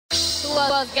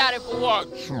Buzz got it for what?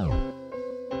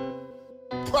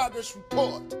 Progress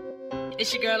report.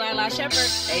 It's your girl, Lala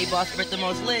Shepherd. Hey, boss, Brit the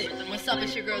most lit. What's up?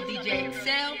 It's your girl, DJ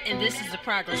Excel. And this is the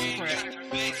Progress Report.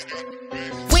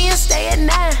 Wednesday at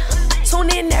 9. Tune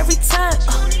in every time.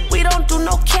 We don't do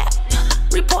no cap.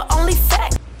 Report only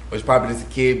fact. What's poppin'? It's a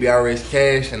kid, BRS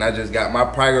Kash, and I just got my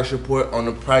progress report on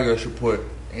the progress report.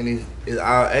 And it's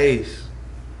all A's.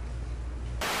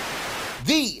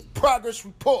 The progress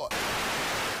report.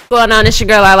 What's going on? It's your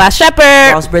girl, Lala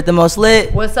Shepherd. Boss Brit the most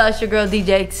lit. What's up? It's your girl,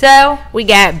 DJ Excel. We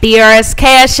got BRS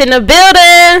Kash in the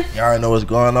building. Y'all already know what's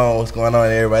going on. What's going on,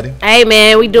 everybody? Hey,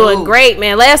 man, we doing great,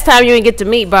 man. Last time you didn't get to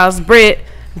meet Boss Brit,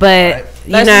 but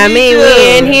you know what I mean?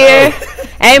 We in here.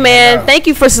 Hey, man, thank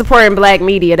you for supporting black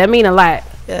media. That mean a lot.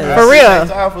 Yeah, for real.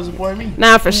 Thanks for supporting me.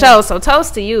 Nah, for sure. So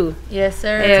toast to you. Yes,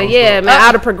 sir. Hell yeah, man.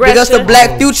 Out of progression. Because the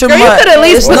Black Future Girl, Month. you could at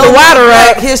least put the water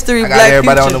Black up. History, I got Black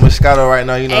everybody Future. on the Moscato right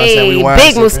now. You know what I'm saying? We Hey, wine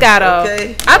big sipping. Moscato.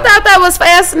 Okay. I thought that was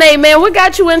fascinating, man. What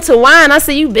got you into wine? I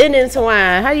said you been into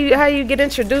wine. How you get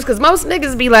introduced? Because most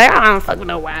niggas be like, I don't fuck with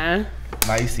no wine.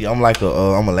 Nah, you see, I'm like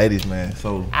I'm a ladies man,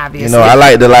 so Obviously. you know I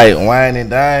like to like wine and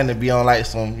dine and be on like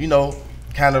some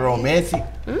kind of romantic.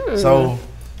 So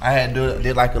I had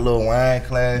did like a little wine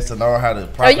class to know how to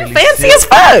properly. Oh, you fancy sip as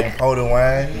fuck. and pour the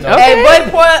wine. You know? Okay. Hey,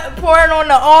 boy, pouring on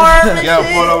the arm and Yeah,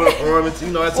 shit. pour it over the arm.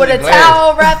 You know, that's With in a the glass.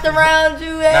 towel wrapped around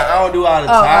you. Now, I don't do all the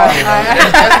Oh, time. all right.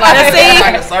 That's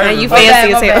like a And service. you but-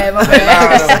 fancy My as hell. bad, my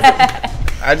bad.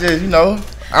 I just,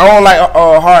 I don't like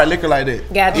hard liquor like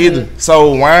that. Got you. Either.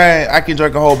 So wine, I can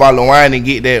drink a whole bottle of wine and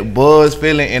get that buzz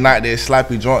feeling and not that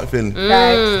sloppy joint feeling.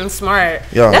 Smart.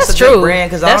 Yeah. That's That's a true. good brand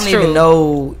because I That's don't even true.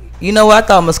 know. You know what? I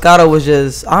thought Moscato was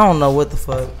just, I don't know what the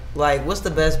fuck. Like, what's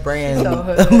the best brand? So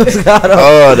hood.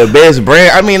 Moscato. The best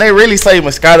brand. I mean, they really say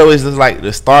Moscato is just like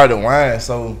the start of wine.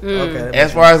 So Okay.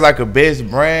 as far as like a best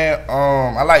brand,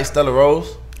 I like Stella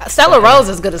Rose. Stella Rose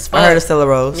is good as fuck. I heard of Stella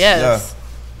Rose. Yes.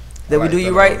 Did we like do you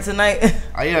Stella right Rose. tonight?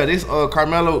 Oh yeah, this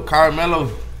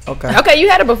Carmelo. Okay. Okay, you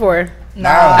had it before.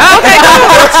 Nah. Oh, okay,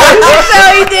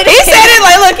 cool. he did He said it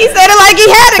like, look, he said it like he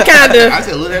had it, kind I of.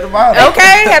 said look at the bottle.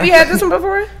 Okay, have you had this one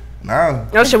before? Nah.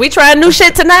 Oh, should we try new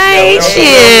shit tonight? Yeah,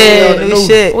 Shit. New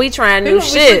shit. We trying People new be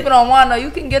shit. sleeping on wine though.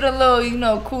 You can get a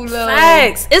little, cool little.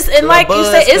 Facts. It's and like you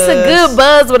buzz, said, it's a good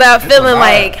buzz without feeling vibe.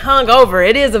 like hungover.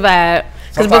 It is a vibe.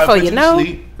 Because Somebody before put you know,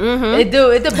 sleep. It do.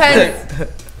 It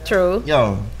depends. true.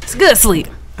 Yo. It's good sleep.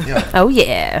 Yeah. Oh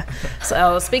yeah.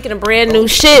 So speaking of brand new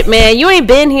shit, man, you ain't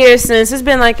been here since it's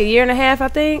been like a year and a half, I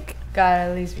think. Got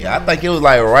at least. Yeah, I think it was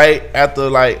like right after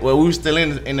we were still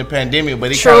in the pandemic,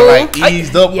 but it True. kind of like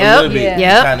eased up a Yep. little bit.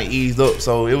 Yep. Kind of eased up,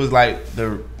 so it was like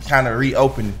the kind of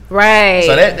reopening. Right.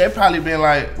 So that probably been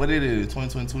like what it is,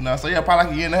 2022 now. So yeah, probably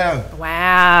like a year and a half.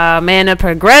 Wow, man, the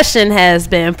progression has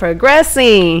been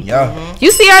progressing. Yeah.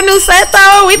 You see our new set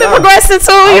though? We've been Yeah. progressing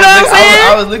too. You know what I'm saying?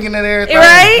 I was looking at everything.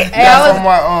 Right? You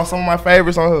got some of my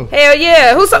favorites on here. Hell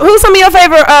yeah. Who's some of your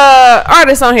favorite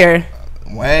artists on here?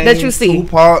 Wayne, That you see.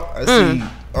 Tupac, I see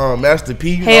Master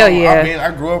P. You Hell know, yeah.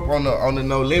 I grew up on the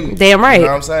No Limit. Damn right. You know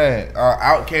what I'm saying?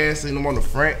 Outkast, seen them on the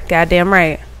front. Goddamn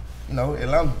right. You know,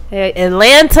 Atlanta. Hey,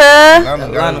 Atlanta.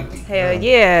 Atlanta. Hell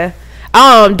yeah.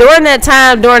 During that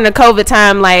time, during the COVID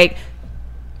time, like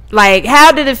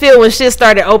how did it feel when shit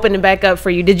started opening back up for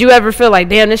you? Did you ever feel like,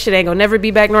 damn, this shit ain't gonna never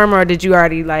be back normal, or did you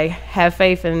already like have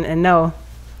faith and know?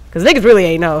 Cause niggas really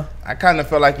ain't know. I kind of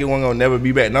felt like it wasn't gonna never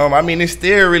be back normal. I mean, it's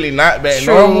still really not back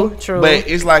True, normal. true. But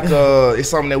it's like it's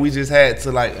something that we just had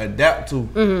to like adapt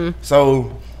to.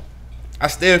 So I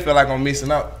still feel like I'm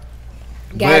missing out.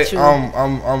 Got but you.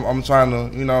 I'm trying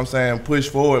to, you know what I'm saying, push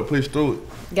forward, push through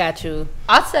it. Got you.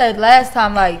 I said last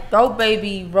time, like, Throw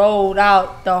Baby rolled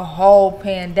out the whole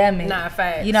pandemic. Nah,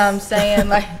 facts. You know what I'm saying?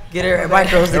 Like, Get her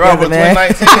micros They're over together, man.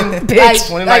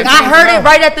 2019. like I heard it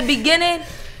right at the beginning,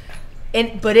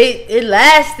 but it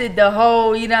lasted the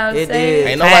whole. You know what I'm It saying? did.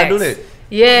 Ain't nobody do that.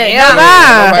 Yeah, Hell nah,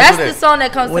 nah. that's Nobody do the that. song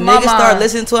that comes When to my niggas mind. start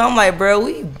listening to it, I'm like, bro,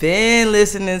 we been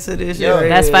listening to this shit. Yeah. right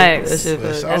That's here. facts. That shit For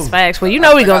facts. sure. That's facts. Well, you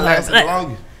know we I gonna lasted the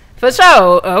longest. for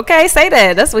sure. Okay, say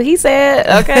that. That's what he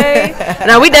said. Okay.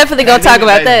 No, we definitely gonna talk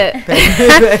about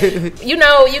that. You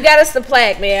know, you got us the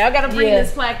plaque, man. I gotta bring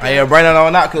this plaque. I bring it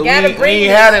on out because we Gotta ain't bring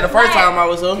had this it the first plaque. time I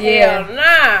was up. Yeah. Hell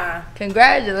nah.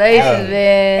 Congratulations,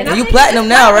 man. And you platinum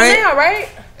now, right? Now, right?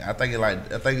 I think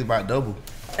it's about double.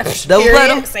 Double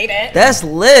platinum? Say that. That's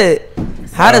lit.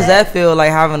 How does that feel, like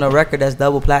having a record that's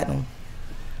double platinum?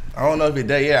 I don't know if it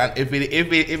does. Yeah, if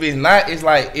it's not, it's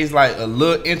like a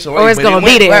little inch away. Or it's but gonna it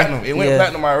went be there. Platinum. It went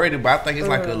platinum already, but I think it's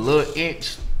like a little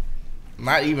inch,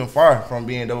 not even far from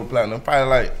being double platinum. Probably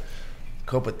like a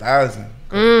couple thousand.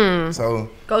 So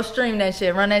Go stream that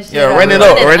shit. Run that shit. yeah, run it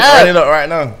up right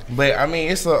now. But I mean,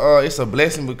 it's a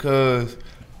blessing because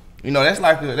that's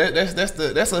like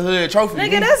that's a hood trophy.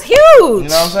 Nigga, that's huge. You know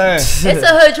what I'm saying? It's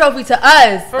a hood trophy to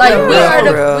us. Like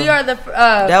real. we are the.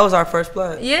 That was our first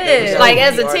plaque. Yeah. Like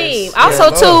as a team. Also,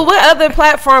 too, what other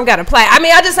platform got a plaque? I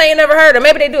mean, I just ain't never heard of.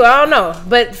 Maybe they do. I don't know.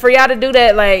 But for y'all to do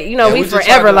that, like we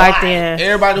forever locked in.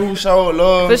 Everybody who showed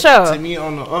love For sure. to me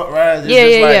on the uprise,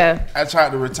 I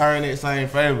tried to return that same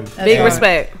favor. Big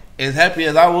respect. As happy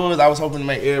as I was hoping to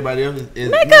make everybody else, you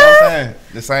know what I'm saying,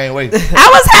 the same way. I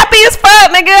was happy as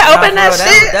fuck, nigga. Open that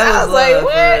shit. I was like,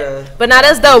 what? But now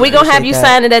that's dope. We gonna have you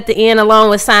sign it at the end along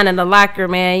with signing the locker,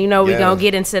 man. We gonna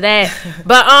get into that.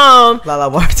 But Lala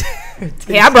Martin.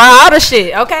 yeah, I brought all the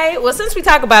shit. Okay. Well, since we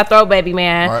talk about Throw Baby,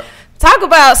 man. Right. Talk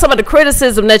about some of the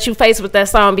criticism that you faced with that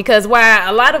song, because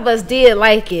while a lot of us did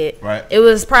like it, right, it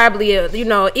was probably a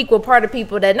equal part of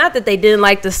people that not that they didn't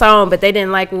like the song, but they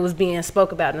didn't like what was being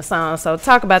spoke about in the song. So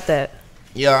talk about that.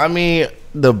 Yeah, I mean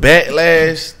the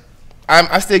backlash.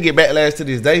 I still get backlash to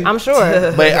this day. I'm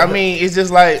sure, but I mean it's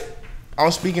just like I'm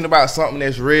speaking about something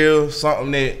that's real, something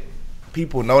that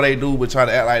people know they do but try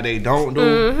to act like they don't do,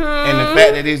 and the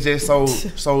fact that it's just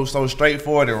so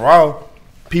straightforward and raw.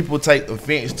 People take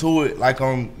offense to it like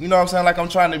I'm, you know what I'm saying, like I'm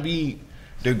trying to be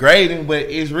degrading, but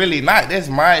it's really not. That's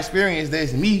my experience.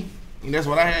 That's me. And that's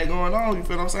what I had going on. You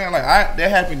feel what I'm saying? Like that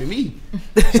happened to me.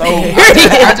 So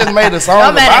I just made a song y'all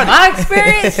about mad at it. my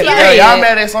experience? Yeah, y'all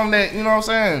mad at something that, you know what I'm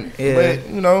saying? Yeah. But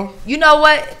You know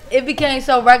what? It became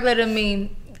so regular to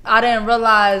me. I didn't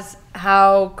realize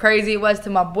how crazy it was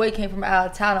till my boy came from out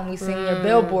of town and we seen your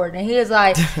billboard, and he was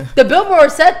like, the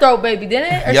billboard said Throw Baby,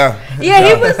 didn't it? Yeah.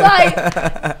 He was like,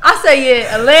 I say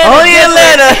yeah, Atlanta. Only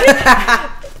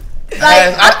Atlanta.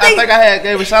 Like, I think I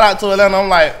gave a shout out to Atlanta. I'm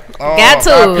like, got to.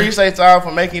 I appreciate y'all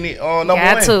for making it number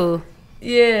got one. to.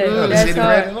 Yeah, The that's city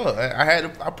hard. ran it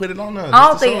up. I put it on there. I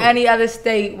don't think any other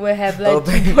state would have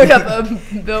let you put up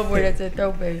a billboard that said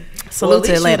Throw Baby. Salute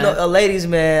to Atlanta. A ladies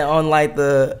man on like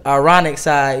the ironic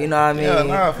side, you know what I mean? Yeah,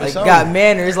 nah, for like sure. got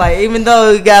manners. Like even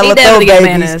though he got He little definitely got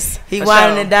babies, manners. he For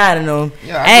whining sure. and dining them.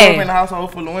 Yeah, I Hey. grew up in a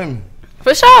household full of women.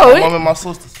 For sure. My mom and my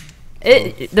sisters.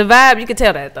 The vibe, you could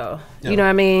tell that though. Yeah. You know what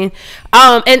I mean?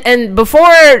 And before,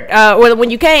 when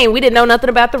you came, we didn't know nothing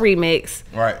about the remix.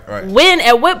 Right.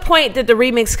 At what point did the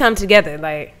remix come together?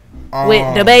 Like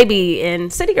with the baby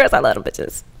and City Girls, I love them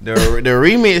bitches. The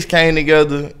remix came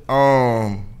together.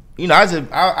 I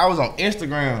was on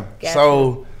Instagram, Gotcha.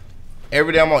 so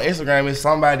every day I'm on Instagram, it's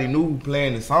somebody new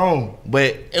playing the song.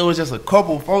 But it was just a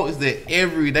couple folks that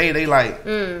every day they like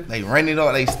they run it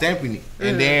up, they stamping it,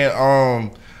 and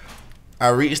then I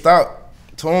reached out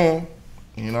to them.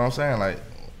 You know what I'm saying? Like,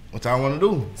 what y'all want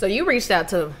to do? So you reached out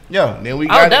to? Yeah. Then we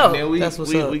got dope. it. Then That's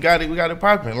what's we up. got it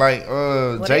popping. Like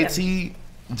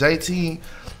JT,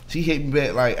 she hit me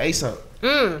back like ASAP. You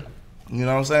know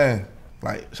what I'm saying?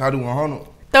 Like Shawty 100.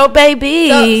 Throw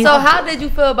Baby. So how did you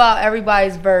feel about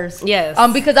everybody's verse? Yes.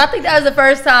 Because I think that was the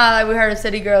first time like we heard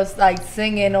City Girls like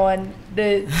singing on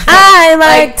the. I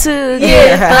like to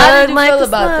get How did you like feel the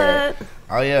about sun. that?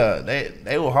 Oh yeah,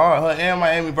 they were hard. Her and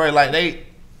Miami Bird, like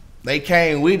they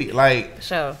came with it. Like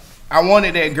Sure. I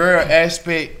wanted that girl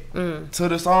aspect to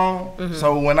the song.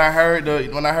 So when I heard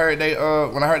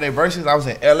their verses, I was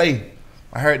in LA.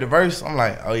 I heard the verse, I'm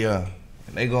like, oh yeah,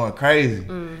 they going crazy.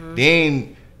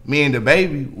 Then me and the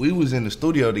baby, we was in the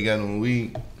studio together when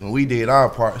we did our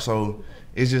part. So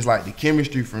it's just like the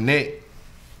chemistry from that.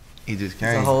 It just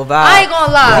came. The whole vibe. I ain't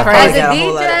gonna lie. Yeah, As a got a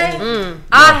whole lot of DJ,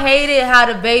 I hated how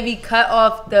the baby cut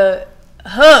off the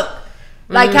hook.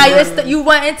 Like how you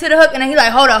went into the hook and then he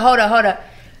like, hold up.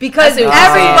 Because I see what you're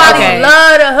everybody saying. Okay.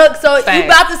 love the hook. So you Facts.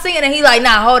 about to sing it and he like,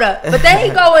 nah, hold up. But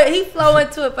then he flow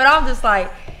into it. But I'm just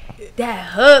like, that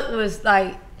hook was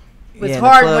like, Yeah, the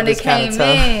hard club when it is kinda came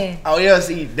tough. in. Oh yeah,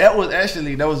 see, that was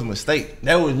a mistake.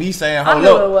 That was me saying, I hold knew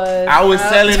up. it was. I was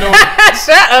telling them, Shut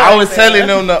up. I was telling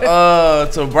them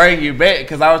to bring it back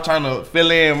because I was trying to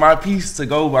fill in my piece to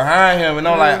go behind him, and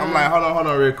I'm like, hold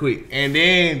on, real quick, and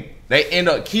then they end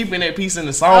up keeping that piece in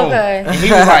the song. Okay. And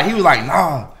he was like,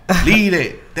 nah, leave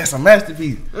it. That's a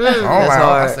masterpiece. So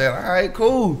I said, all right,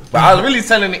 cool. But I was really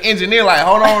telling the engineer, like,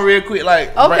 hold on, real quick, like,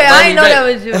 Okay, bring I me didn't know back.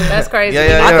 that was you. That's crazy.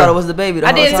 Yeah. I thought it was the baby. The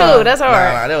I whole did time. too. That's hard.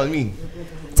 Nah, that was me.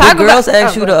 The girls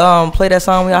asked you to play that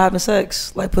song when y'all having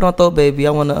sex. Like put on Throw Baby. I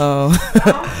wanna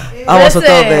I want some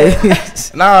Throw Baby.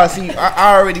 Nah, see,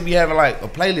 I already be having like a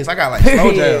playlist. I got like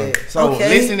slow jams. So Okay.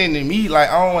 listening to me, like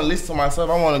I don't want to listen to myself.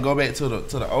 I want to go back to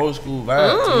the old school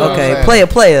vibe. You know what I'm Okay, saying?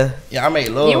 player. Yeah, I make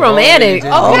love. You romantic.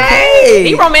 Just- Okay. Hey,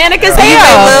 He romantic as Do you make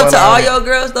hell. love to all your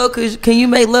girls though? Cause can you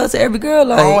make love to every girl?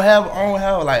 Like, I don't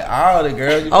have like all the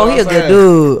girls. You know oh, what he a I'm good saying?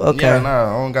 dude. Okay. Yeah, nah,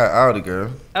 I don't got all the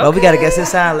girls. Oh, we gotta guess his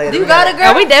sign later. You got a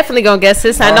girl? Oh, we definitely gonna guess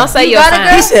his sign. Don't say You your got a sign.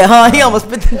 girl? He said, huh? He almost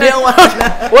spit the damn one.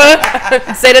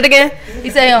 What? Say that again. He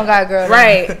said he don't got a girl.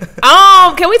 Right.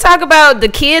 Can we talk about the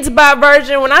Kids Bop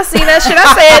version? When I see that shit,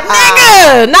 I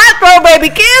said, nigga, not Throw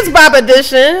Baby Kids Bop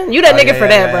edition. You that nigga for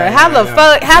that, bro.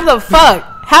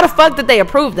 How the fuck did they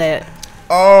approve that?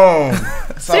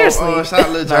 So, Seriously. shout out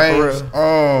Lil Nah, for James.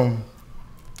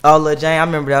 Oh, Lil Jane, I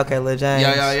remember that. Okay, Lil Jane.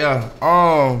 Yeah.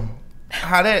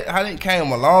 How that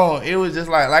came along, it was just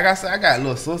like I said, I got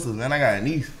little sisters and I got a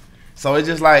niece. So it's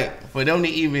just like for them to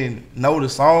even know the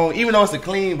song, even though it's a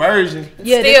clean version,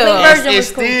 Yeah, the Still. clean version it's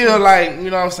was cool. still like, you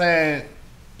know what I'm saying,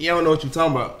 you don't know what you're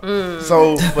talking about.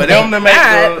 So for them to make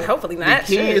Not. Hopefully not.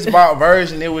 the Kids Bop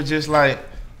version, it was just like,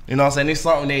 you know what I'm saying, it's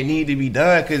something that need to be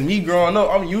done. Cause me growing up,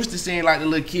 I'm used to seeing like the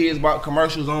little Kids Bop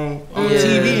commercials on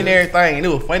TV and everything, and it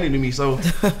was funny to me. So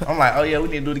I'm like, oh yeah, we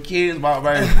need to do the Kids Bop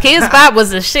version. Kids Bop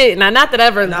was the shit. Now, not that I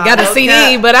ever got a no CD,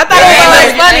 cap. but I thought it was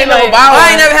like funny. Ain't no Like, violence. I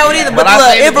ain't never had one either, but But I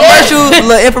look, seen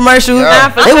it. infomercial. Yeah.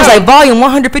 for It was sure. like volume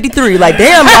 153. Like,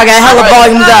 damn, I got hella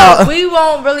volumes out. We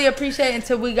won't really appreciate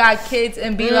until we got kids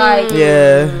and be like,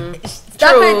 Yeah.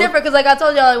 Stuff True. is different because, like I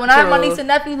told y'all, like when I have my True. niece and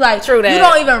nephew, like True that. you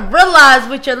don't even realize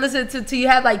what you're listening to till you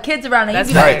have like kids around and That's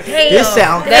you be like, right. damn, This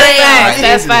sound That's crazy. facts.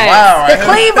 That's facts. Wow, the right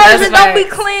clean That's version don't be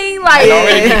facts. clean, like Don't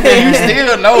really be clean. You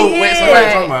still know what somebody's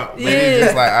Yeah. talking about. But Yeah. it's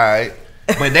just like, all right.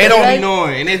 But they don't be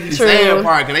knowing, and it's the True. sad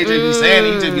part, because they just be saying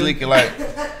it, you just be looking like,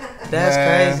 That's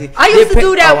Man. crazy. I used to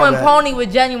do that Oh, my when bad. Pony was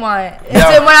Genuine. And Yeah.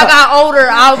 then when I got older,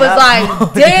 I was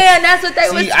like, damn, that's what they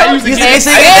was see, I used to You get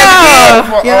say-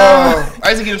 I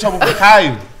used to get in trouble for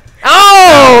Caillou.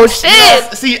 Oh,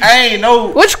 shit. See, I ain't know.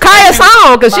 Which Kaya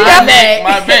song? Because she got that.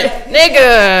 My back.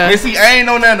 Nigga. And see, I ain't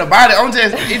know nothing about it.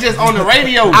 It's just on the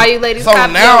radio. All you ladies So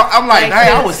copy now it I'm like, like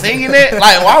dang, I this. was singing it.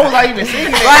 Like, why was I even singing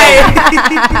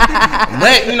it?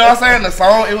 But you know what I'm saying? The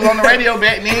song, it was on the radio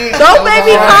back then. Don't It was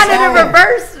baby on kind of song. the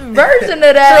reverse version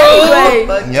of that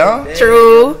anyway. Yeah.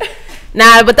 True.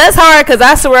 Nah, but that's hard because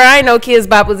I swear I ain't know Kids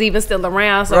Bop was even still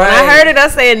around. So when I Right. heard it, I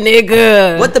said,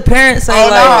 nigga. What the parents say, Oh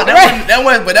like, no, that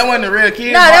wasn't the real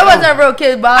kid. No, that wasn't real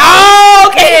kid, Bob. Oh,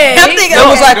 okay. Yeah, I'm he- thinking, It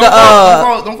was okay.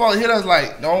 like Them folks hit us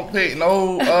like, don't pick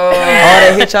no. oh,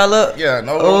 they hit y'all up? Yeah,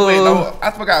 no, wait, no.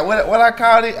 I forgot what I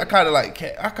called it. I called it like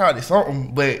I called it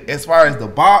something. But as far as the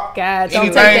bop, Gotcha. Don't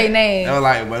take anything, their name. I was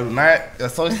like, but not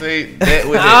associate that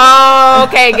with it. Oh,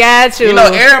 okay, got you. You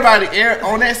know, everybody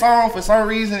on that song for some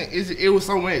reason it was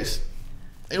so much.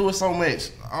 It was so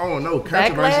much. I don't know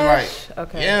controversy. Backlash? Like,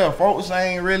 Okay. yeah, folks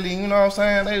ain't really. You know what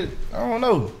I'm saying? I don't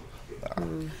know.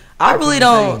 I really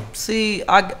don't see. It's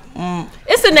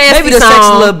a nasty Maybe the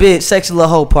song. sexy little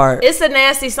whole part. It's a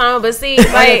nasty song, but see, Like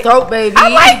your like, throat, baby. I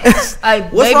like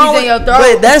like What's babies wrong in with? your throat.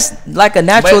 But that's like a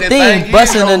natural But the thing. thing is,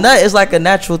 Busting a though, nut is like a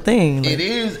natural thing. Like, It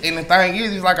is, and the thing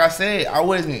is like I said, I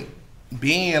wasn't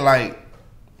being like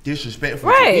disrespectful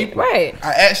to Right, people. right.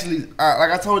 I actually,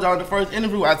 like I told y'all in the first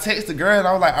interview, I texted the girl and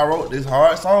I was like, I wrote this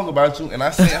hard song about you, and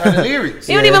I sent her the lyrics.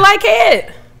 you don't even like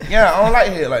it. Yeah, I don't like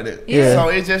head like that. Yeah. So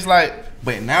it's just like,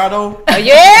 but now though,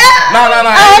 Yeah. no,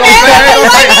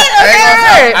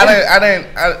 I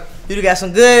didn't. you got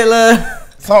some good love.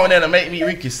 Something that'll make me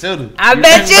reconsider. I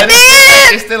bet you But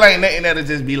did. It still ain't nothing that'll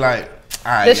just be like,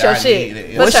 all right, This your I shit. need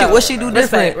it. For sure. What she do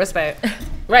different? Respect.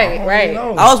 Right, right.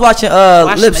 I was watching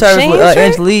Watch lip the service with machine,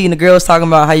 Angela Lee, and the girl was talking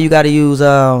about how you got to use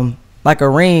like a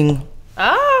ring.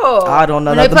 Oh. I don't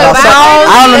know When they nothing play about sucking. violins,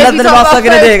 I don't know they be nothing talking about about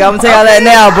sucking a dick. I'm gonna tell y'all that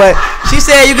now. But she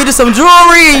said you could do some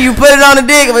jewelry and you put it on the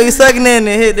dick, but you sucking it and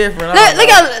it hit different. I don't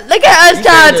know. Look at us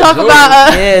trying to talk jewelry.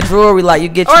 about Yeah, jewelry, like you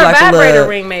get Or you a like a vibrator little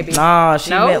ring, maybe. Nah, she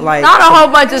No? meant like not a whole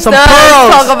bunch of some stuff. pearls.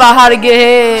 Talk about how to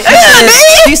get head.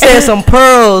 she said some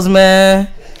pearls, man.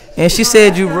 And she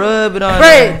said you rub it on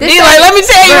Right, there. He like, let me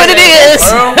tell you what it is.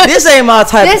 This ain't my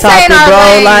type This of topic, ain't our bro.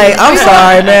 lane. Like, I'm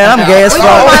sorry, man. I'm gay as We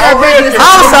don't mind fuck. our business.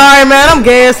 I'm sorry, man. I'm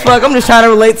gay as fuck. I'm just trying to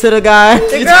relate to the guy.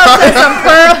 The girl said some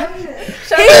pearl.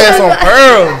 Had some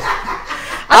pearls.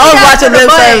 I was watching lip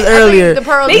service earlier. The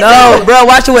pearls. No, bro,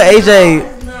 watch it with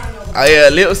AJ. Oh yeah,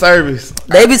 lip service.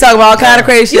 They be talking about all kind of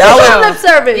crazy shit. You I was on was, lip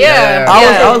service. Yeah.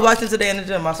 I was watching today in the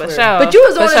gym. I swear. For sure. But you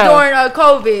was For on sure. it during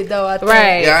COVID though. I think.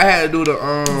 Right. Yeah, I had to do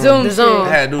the Zoom. The Zoom. I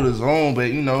had to do the Zoom, but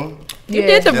you know, You Yeah.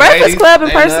 did the the Breakfast ladies, Club in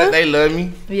they person. They love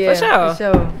me. Yeah, For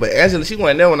sure. But Angela, she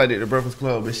wasn't there when I did the Breakfast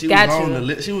Club, but she Got was you. on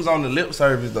the she was on the lip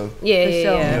service though. Yeah, For yeah,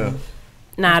 sure. yeah. Yeah.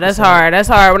 Nah, that's hard. That's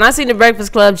hard. When I seen the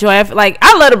Breakfast Club joint,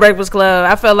 I love the Breakfast Club.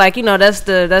 I felt like,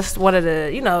 that's one of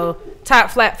the,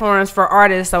 top platforms for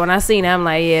artists. So when I seen it, I'm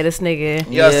like, yeah, this nigga.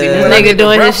 Yeah, see, this when I nigga did the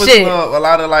doing his Breakfast shit. Club, a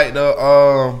lot of like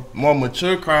the more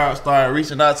mature crowd started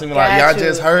reaching out to me like, Got y'all you.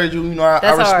 just heard you. I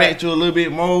That's respect you a little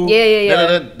bit more. Yeah.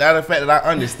 That the fact that I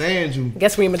understand you.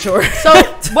 Guess we mature. So,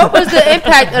 what was the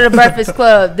impact of the Breakfast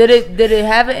Club? Did it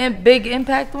have a big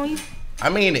impact on you? I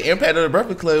mean, the impact of the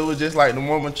Breakfast Club was just like the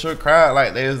more mature crowd.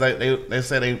 Like they was like they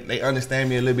said they understand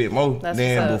me a little bit more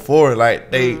than before.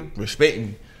 Like they respect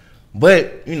me,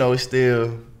 but it's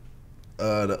still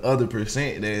the other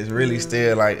percent that is really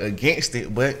still like against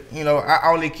it. But I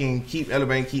only can keep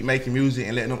elevating, keep making music,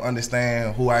 and let them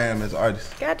understand who I am as an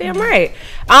artist. Goddamn right.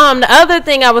 The other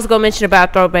thing I was gonna mention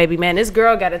about Throat Baby, man, this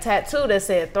girl got a tattoo that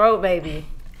said Throat Baby.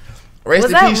 Rest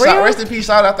Was in that peace, real? rest in peace,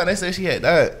 shout out. I thought they said she had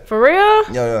died. For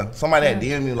real? Yeah. Somebody had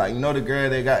DM me like, the girl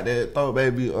that got that Throat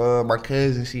Baby, my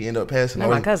cousin, she ended up passing Not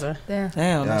away. my cousin. Damn,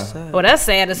 Yeah. that's sad. Well, that's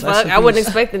sad as Rest fuck. in I wasn't peace.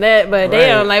 expecting that, but Right.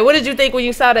 damn, like, what did you think when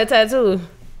you saw that tattoo?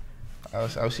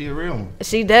 Oh, she a real one.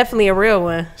 She definitely a real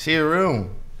one. She a real one.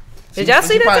 Did y'all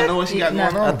see she that probably tattoo? know what she got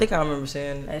going I on. think I remember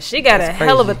saying that. She got That's a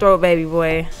hell of a crazy. Throat Baby,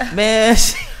 boy. Man,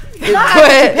 Pass. All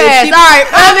right,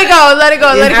 let it go. Let it go.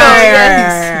 Let it go.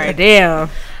 Alright, damn.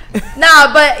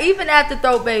 Nah, but even after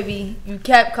Throat Baby, you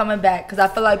kept coming back because I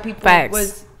feel like people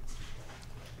Facts.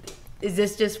 is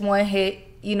this just one hit?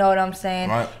 You know what I'm saying?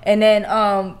 Right. And then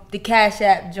the Cash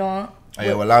App joint Oh,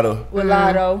 yeah, with Lotto. with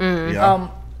Lotto. Yeah.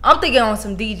 I'm thinking on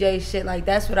some DJ shit. Like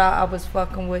that's what I was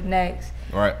fucking with next.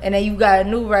 Right. And then you got a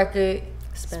new record,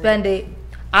 Spend It.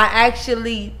 I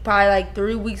actually probably like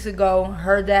 3 weeks ago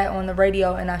heard that on the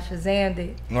radio and I Shazammed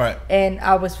it. Right. And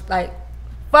I was like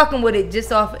fucking with it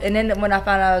just off. And then when I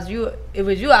found out it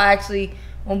was you. I actually,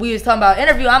 when we was talking about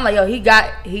interview, I'm like, yo, he got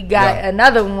Yeah.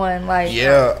 another one. Like,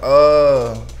 Yeah,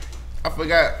 I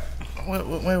forgot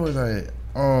where was I at?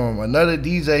 Another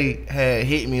DJ had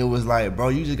hit me. It was like, bro,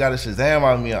 you just got a Shazam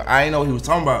on me. I didn't know what he was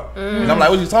talking about. And I'm like,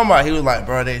 what you talking about? He was like,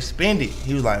 bro, they Spend It.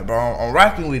 He was like, bro, I'm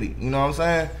rocking with it. You know what I'm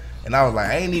saying? And I was like,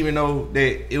 I ain't even know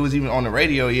that it was even on the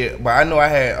radio yet. But I know I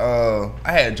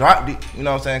had dropped it. You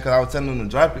know what I'm saying? Because I was telling them to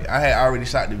drop it. I had already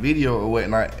shot the video or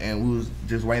whatnot, and we was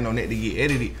just waiting on it to get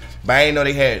edited. But I didn't know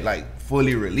they had like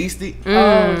fully released it.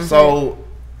 So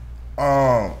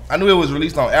I knew it was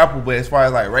released on Apple, but as far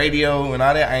as like radio and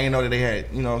all that, I ain't know that they had,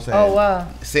 you know what I'm saying? Oh, wow.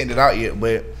 Sent it out yet,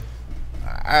 but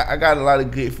I got a lot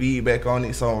of good feedback on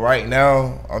it. So right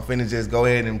now, I'm finna just go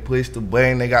ahead and push the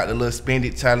button. They got the little Spend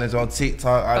It challenge on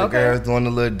TikTok. All the girls doing the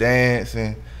little dance,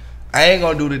 and I ain't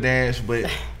gonna do the dance,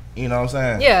 but you know what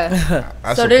I'm saying? Yeah.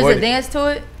 I so there's support a it. dance to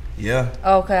it? Yeah.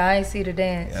 Okay, I ain't see the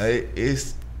dance.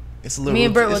 Yeah, it's a little. Me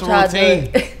and Britt will it's a try to do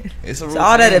routine. it. It's a so routine.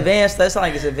 all that advanced, that's not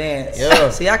like it's advanced. Yeah.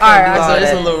 See, I can't Alright, do all So that.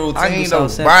 it's a little I can do routine though.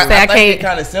 something But simple. I I think can't- it's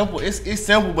kind of simple. It's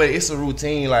simple, but it's a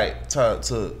routine like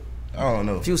to I don't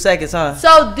know. A few seconds, huh?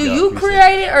 So do Yeah, you appreciate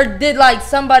create it or did like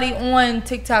somebody on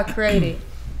TikTok create it?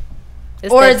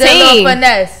 It's Or the is it a little team.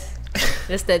 finesse?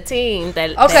 It's the team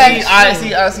that. Okay.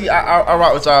 I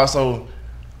rock with y'all. So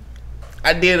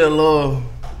I did a little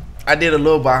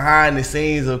behind the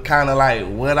scenes of kind of like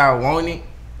what I wanted,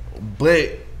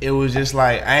 but it was just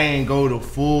like I ain't go the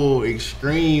full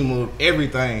extreme of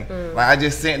everything. Like I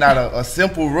just sent out a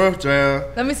simple rough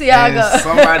draft. Let me see how it and goes.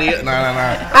 Somebody, nah.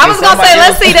 I was gonna say,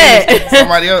 let's see that.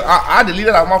 Somebody else, I deleted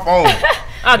it off my phone. Oh,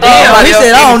 Oh, damn. he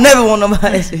said, I don't never want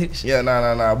nobody. Yeah,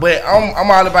 nah. But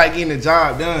I'm all about getting the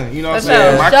job done. You know what I'm For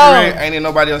saying? sure. My Sure. career ain't in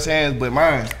nobody else's hands but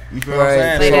mine. You feel what Right.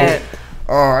 I'm Say saying? that.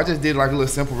 So, I just did like a little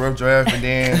simple rough draft, and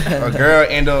then a girl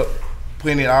end up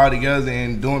putting it all together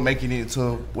and making it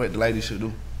to what the lady should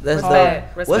do. That's Respect.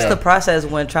 dope. What's Respect. the process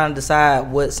when trying to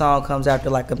decide what song comes after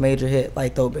like a major hit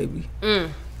like Throat Baby?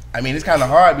 I mean, it's kind of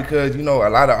hard because a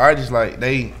lot of artists like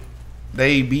they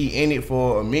be in it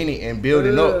for a minute and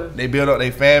building up. They build up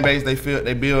their fan base.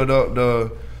 They build up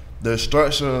the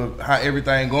structure of how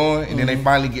everything going, and then they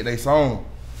finally get their song.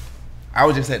 I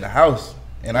was just at the house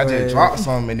and I Right. just dropped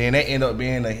something, and then that ended up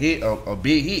being a hit, a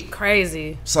big hit.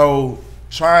 Crazy. So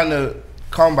trying to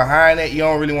come behind that, you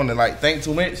don't really want to like think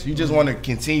too much. You just want to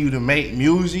continue to make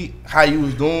music how you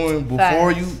was doing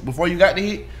before you got the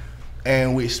hit.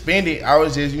 And with Spend It, I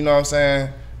was just, you know what I'm saying,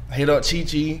 hit up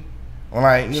Chi-Chi. I'm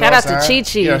like, you Shout know out what to I'm saying?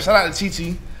 Chi-Chi. Yeah, shout out to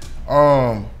Chi-Chi.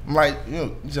 I'm like,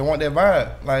 you just want that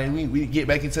vibe. Like we get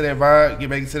back into that vibe, get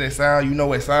back into that sound. You know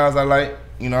what sounds I like,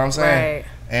 you know what I'm saying? Right.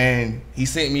 And he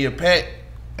sent me a pack,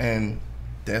 and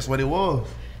that's what it was.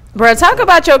 Bro, talk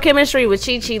about your chemistry with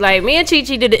Chi Chi. Like, me and Chi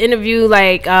Chi did an interview,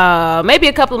 like, maybe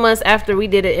a couple of months after we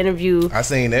did an interview. I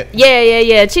seen that.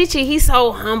 Yeah. Chi Chi, he's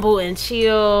so humble and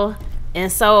chill.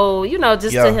 And so, you know,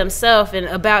 just to himself and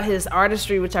about his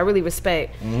artistry, which I really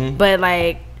respect. But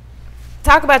like,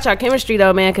 talk about y'all chemistry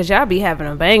though, man, because y'all be having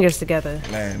them bangers together.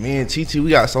 Man, me and Chi Chi, we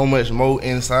got so much more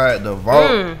inside the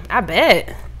vault. I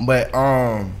bet. But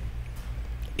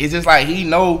it's just like he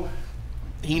know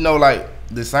like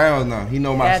the sounds now. He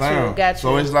know my sound.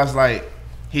 So it's just like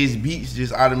his beats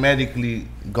just automatically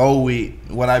go with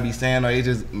what I be saying, or it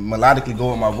just melodically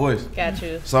go with my voice. Got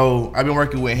you. So I've been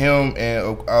working with him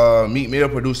and Meek Mill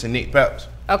producer Nick Paps.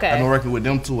 Okay. I've been working with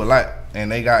them two a lot,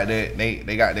 and they got that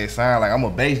they got that sound. Like I'm a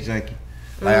bass junkie.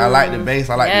 Like I like the bass,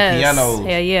 I like the pianos.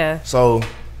 Yeah. So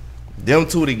them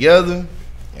two together,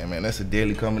 yeah, man, that's a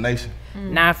deadly combination.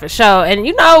 Nah, for sure. And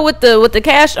you know, with the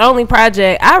Cash Only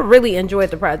project, I really enjoyed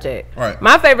the project. Right.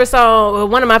 My favorite song,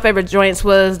 one of my favorite joints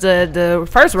was the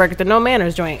first record, the No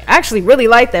Manners joint. I actually really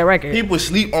liked that record. People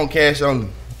sleep on Cash Only.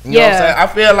 You know what I'm saying? I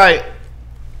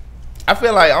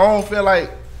feel like I don't feel like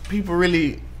people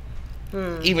really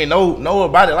even know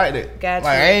about it like that. Gotcha.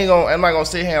 Like I'm not gonna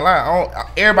sit here and lie.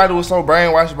 Everybody was so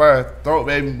brainwashed by Throat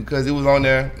Baby because it was on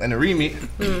there in the remix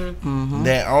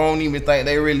that I don't even think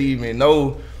they really even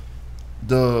know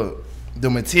the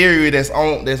material that's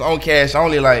on Cash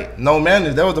Only. Like No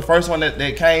Manners, that was the first one that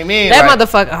came in. That like,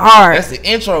 motherfucker hard. That's the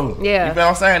intro. Yeah. You know what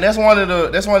I'm saying? That's one of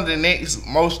the next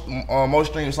most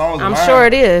streamed songs. I'm sure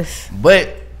it is.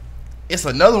 But it's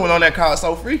another one on that called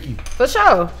So Freaky. For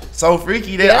sure. So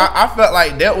Freaky that I felt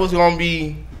like that was gonna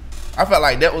be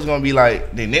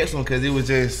like the next one, because it was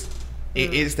just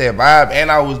it's that vibe, and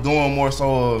I was doing more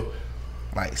so of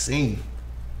like singing.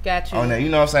 Got you. On that, you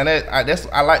know what I'm saying?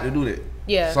 I like to do that.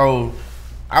 Yeah. So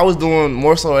I was doing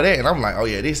more so of that, and I'm like, oh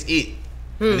yeah, this it.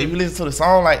 And if you listen to the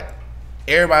song, like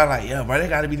everybody like, yeah, bro, that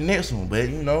gotta be the next one. But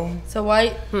you know. So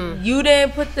why you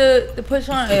didn't put the push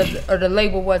on, or the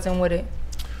label wasn't with it?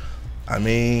 I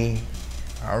mean,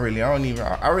 I don't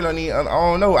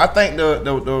know. I think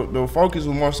the focus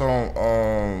was more so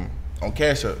on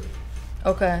Cash Up.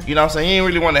 Okay. You know what I'm saying? You ain't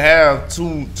really want to have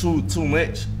too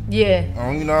much.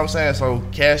 Yeah. You know what I'm saying? So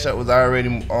Cash Up was already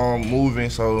moving,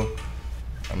 so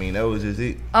I mean that was just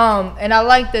it. And I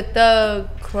like the Thug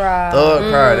Cry.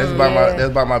 That's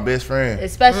about my best friend.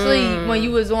 Especially when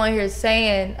you was on here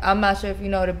saying, I'm not sure if you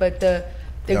know that, but the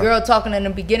girl talking in the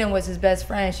beginning was his best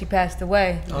friend. She passed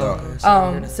away.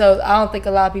 So I don't think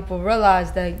a lot of people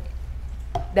realize that's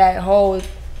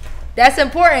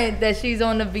important that she's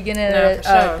on the beginning of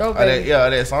Throat Baby.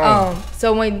 That song.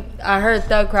 So when I heard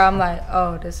Thug Cry, I'm like,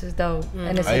 oh, this is dope,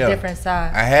 and it's a different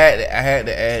side. I had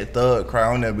to add Thug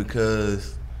Cry on there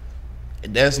because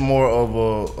that's more of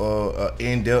a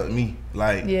in-depth me.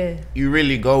 Like, you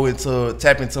really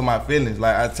tap into my feelings.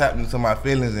 Like I tapped into my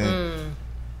feelings, and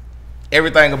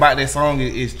everything about that song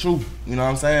is true. You know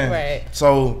what I'm saying? Right.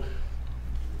 So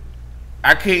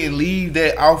I couldn't leave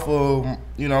that off of,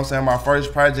 you know what I'm saying, my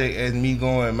first project as me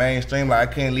going mainstream. Like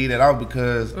I couldn't leave that out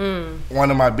because one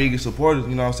of my biggest supporters,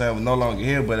 you know what I'm saying, was no longer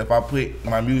here. But if I put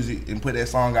my music and put that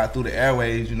song out through the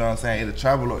airways, you know what I'm saying, it'll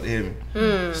travel up to heaven.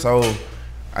 So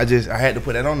I had to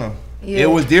put that on there. Yeah. It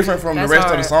was different from the rest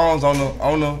of the songs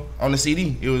on the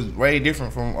CD. It was way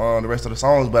different from the rest of the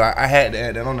songs, but I had to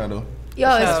add that on there though. Yo,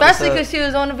 especially because she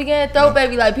was on the beginning of Throat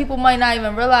Baby. Like, people might not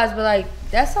even realize, but like,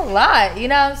 that's a lot. You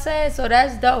know what I'm saying? So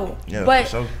that's dope. Yeah, but for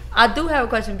sure. I do have a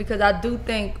question, because I do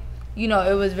think, you know,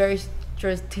 it was very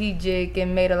strategic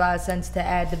and made a lot of sense to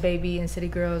add the Baby and City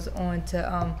Girls onto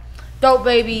Throat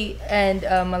Baby and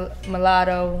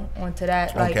Mulatto onto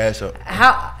that. Like, Cash Up.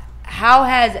 How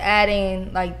has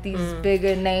adding like these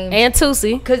bigger names and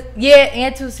Tootsie, because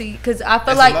I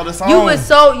feel like you was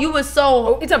so you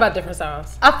talking about different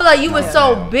songs. I feel like you was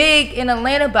so big in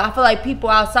Atlanta, but I feel like people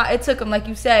outside, it took them, like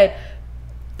you said,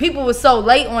 people was so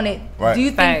late on it. Right. Do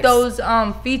you think those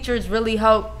features really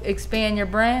help expand your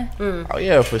brand? Oh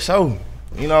yeah, for sure.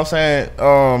 You know what I'm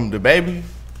saying? The Baby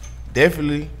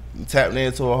definitely tapped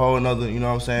into a whole nother, you know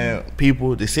what I'm saying,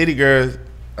 people. The City Girls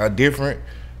are different.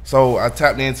 So I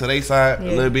tapped into their side a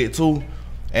little bit too.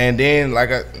 And then like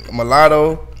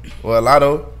Lotto,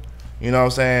 you know what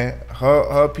I'm saying,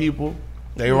 her people,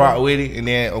 they rock with it. And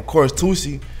then of course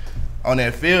Tootsie on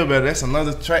that Feel Better, that's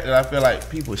another track that I feel like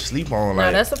people sleep on.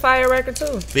 Like, that's a fire record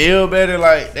too. Feel Better,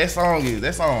 like that song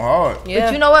hard. Yeah.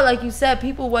 But you know what, like you said,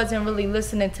 people wasn't really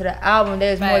listening to the album. They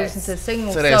was more listening to the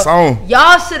single. To that song.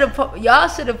 Y'all should have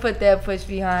put that push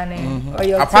behind it. Or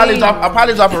your I probably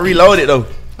drop a Reloaded though.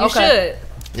 You should.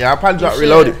 Yeah, I probably drop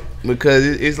Reloaded because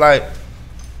it's like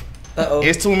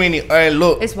it's too many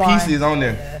unlooked pieces on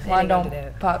there. Wine don't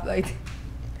pop like.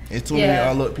 It's too many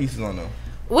unlooked pieces on there.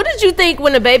 What did you think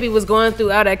when the baby was going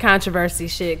through all that controversy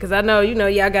shit? Because I know,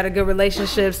 y'all got a good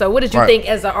relationship. So what did you think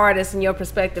as an artist in your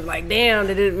perspective? Like, damn,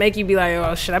 did it make you be like,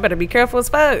 oh, shit, I better be careful as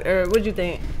fuck? Or what did you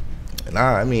think?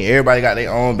 Nah, I mean, everybody got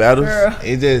their own battles.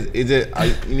 It just,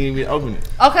 you need me to open it.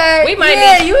 Okay. We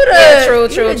might need you to. Yeah, true.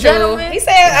 He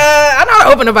said, I know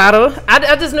I opened a bottle.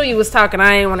 I just knew you was talking.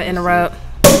 I didn't want to interrupt.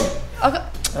 Okay.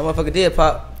 That motherfucker did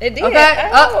pop. It did. Okay.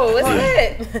 Oh, what's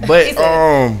that?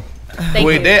 But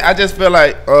with that, I just feel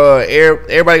like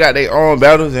everybody got their own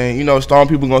battles, and strong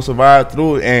people gonna survive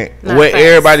through it. And what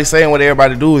everybody saying, what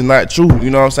everybody do is not true. You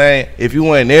know what I'm saying? If you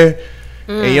weren't there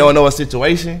and you don't know a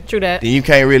situation, true that, then you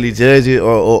can't really judge it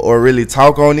or really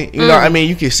talk on it. You know, I mean,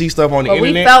 you can see stuff on the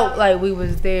internet. We felt like we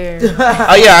was there.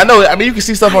 Oh yeah, I know. I mean, you can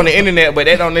see stuff on the internet, but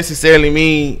that don't necessarily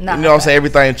mean you know what I'm saying,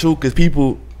 everything true, because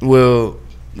people will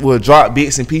drop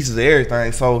bits and pieces of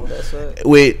everything. So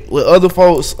with other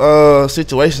folks'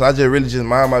 situations, I just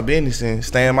mind my business and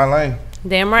stay in my lane.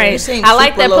 Damn right. I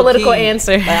like that political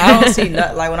answer. Like, I don't see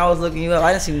like when I was looking you up,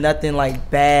 I didn't see nothing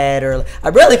like bad or I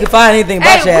barely could find anything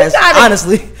about your ass.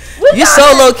 Honestly, you're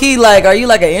so low key. Like, are you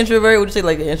like an introvert? Would you say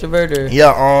like an introvert or?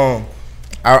 Yeah,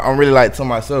 I'm really like to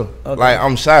myself. Okay. Like,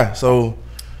 I'm shy, so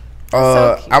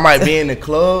I might be in the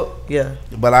club. Yeah,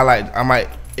 but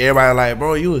everybody like,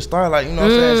 bro, you a star, like, you know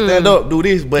what I'm saying? Stand up, do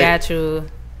this, but got you.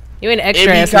 You an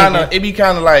extra. It be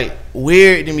kind of like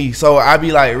weird to me, so I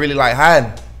be like really like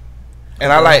hiding,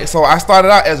 and so I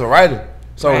started out as a writer.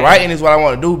 So writing is what I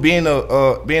want to do. Being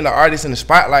an artist in the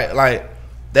spotlight, like,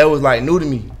 that was like new to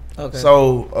me. Okay.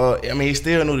 So I mean, it's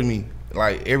still new to me.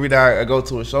 Like, every day I go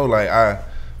to a show, like I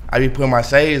be putting my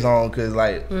shades on, because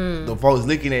like the folks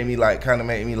looking at me like kind of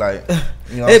make me like,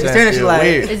 you know what I'm saying, feel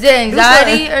weird. Is it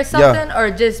anxiety or something, or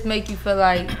just make you feel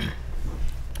like?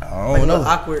 I don't know.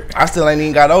 Awkward. I still ain't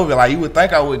even got over it. Like, you would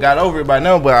think I would got over it by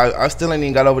now, but I still ain't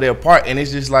even got over that part. And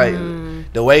it's just like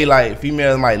the way like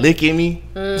females might look at me,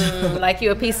 like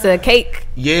you a piece of cake.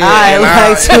 Yeah, I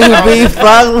like to be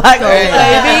frog like baby.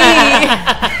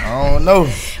 I don't know.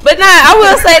 But nah, I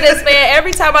will say this, man.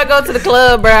 Every time I go to the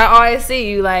club, bro, I always see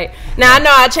you. Like, now I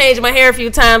know I changed my hair a few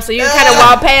times, so you kind of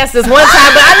walk past this one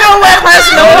time. But I know it wasn't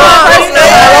personal.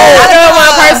 I know it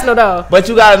wasn't personal though. But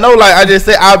you gotta know, like I just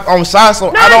said, I'm shy, so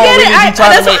I don't really be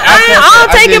trying to make. I don't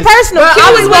take it personal. Q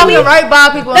was with me right by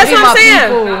people. That's what I'm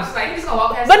saying.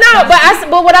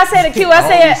 But what I said to Q,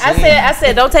 I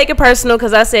said don't take it personal,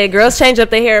 because I said girls change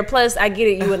up their hair. Plus, I get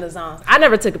it, you in the zone. I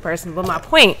never took it personal, but my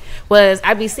point was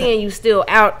I be seeing you still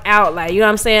out, like, you know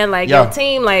what I'm saying, like your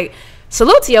team, like,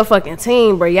 salute to your fucking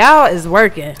team, bro. Y'all is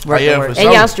working,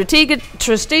 and y'all strategic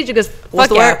as fuck.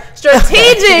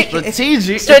 Strategic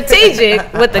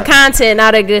with the content and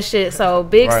all that good shit. So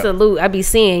big salute. I be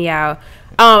seeing y'all.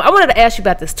 I wanted to ask you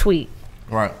about this tweet.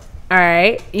 Right. All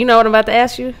right. You know what I'm about to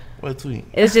ask you? What tweet?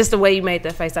 It's just the way you made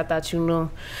that face. I thought you knew.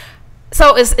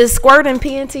 So is squirting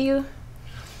peeing to you?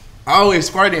 Oh, it's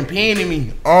squirting peeing to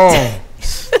me.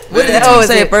 What did you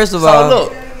say, first of all?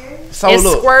 So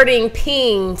look. Squirting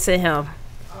peeing to him.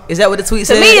 Is that what the tweet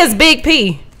said? To me, it's big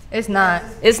P. It's not.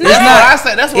 It's not. That's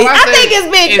what I said. I think it's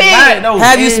big P.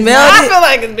 Have you smelled it? I feel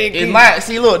like it's big P. It's not.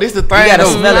 See, look, this is the thing. You gotta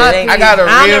smell it. I got a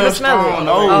real strong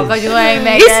nose. Oh, because you ain't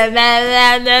making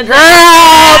that. Girl,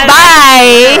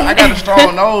 bye. I got a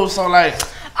strong nose, so like.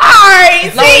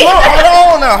 Alright, see.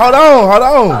 Hold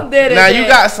on. Now, you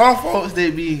got some folks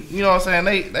that be, you know what I'm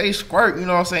saying, they squirt, you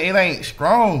know what I'm saying, it ain't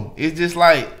strong. It's just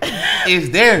like, it's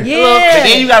there. Yeah. And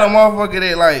then you got a motherfucker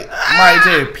that like might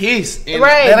just piss. And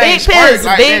right, that big ain't piss,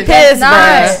 like, big piss,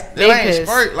 that ain't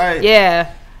squirt, like.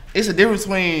 Yeah. It's a difference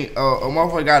between a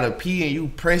motherfucker got to pee and you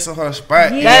pressing her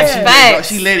spot. Yeah. That's facts.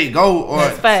 She let it go, or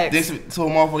this to a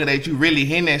motherfucker that you really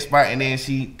hit that spot and then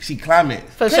she climb it.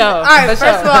 For sure. All right, first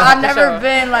of all, I've never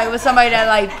been like with somebody that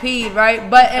like peed, right?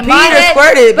 But in my head,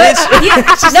 squirted, bitch.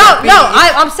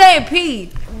 I'm saying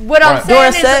peed. What I'm saying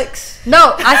during is sex.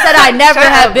 No, I said I never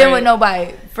have been with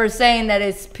nobody for saying that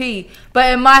it's pee.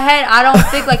 But in my head, I don't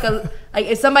think like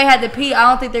if somebody had to pee, I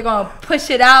don't think they're gonna push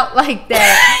it out like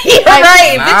that. You're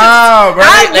right. Nah, bro.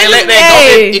 They let that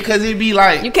go because it be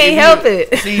like you can't help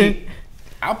it. See,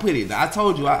 I put it. I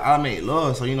told you I made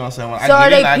love, so you know what I'm saying. When so are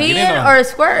they peeing or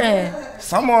squirting?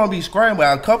 Some of them be squirting,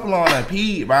 but a couple on them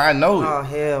pee. But I know it. Oh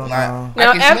hell no.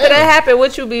 Now after that happened,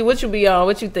 what you be on?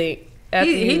 What you think?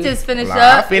 He just finished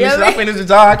up. I finished the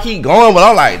job. I keep going, but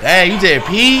I'm like, dang, you just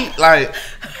peed like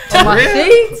on my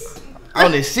sheets. On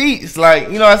the sheets, like,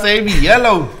 you know what I'm saying, it be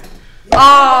yellow.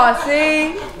 Oh,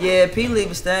 see? Yeah, pee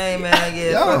leave a stain, man.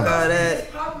 Yeah, fuck all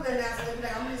that.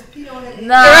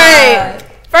 Nah. Right.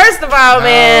 First of all,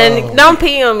 man, don't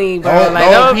pee on me, bro.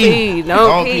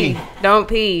 Don't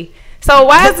pee. So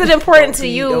why is it important to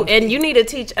you? And you need to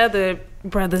teach other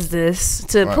brothers this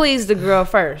to please the girl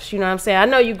first. You know what I'm saying? I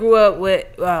know you grew up with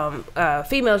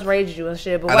females raised you and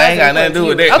shit, but I ain't got nothing to do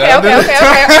with that. Okay.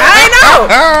 I know.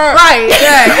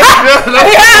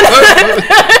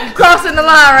 Right. Crossing the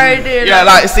line right there. Yeah,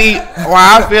 like see,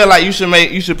 why I feel like you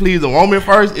should please the woman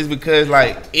first is because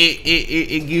like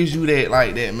it gives you that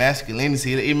like that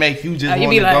masculinity. It make you just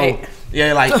want to go.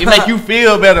 Yeah, like it make you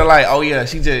feel better. Like, oh yeah,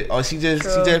 she just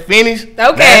finished. Okay,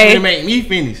 that's gonna make me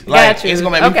finish. Like it's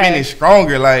gonna make me finish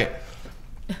stronger. Like,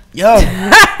 yo.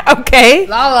 Okay.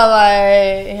 Lala,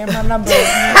 like, hear my number.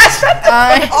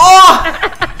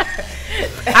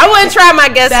 I wouldn't try my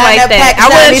guess like that. I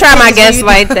wouldn't try my guess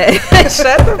like that.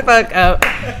 Shut the fuck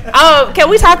up. Can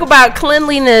we talk about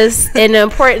cleanliness and the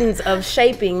importance of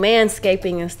shaping,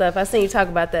 manscaping and stuff? I seen you talk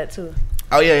about that too.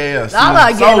 Oh yeah. I'm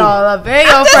not getting all up. Very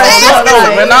on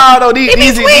but no,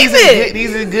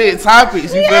 these are good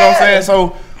topics. You feel what I'm saying?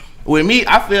 So with me,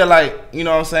 I feel like, you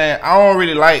know what I'm saying, I don't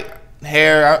really like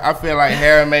hair. I feel like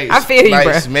hair makes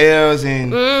smells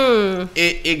and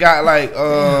it got like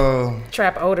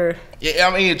trap odor. Yeah,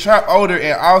 I mean trap odor,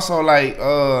 and also like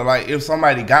if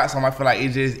somebody got some, I feel like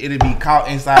it'll be caught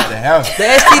inside the house. The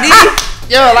STD.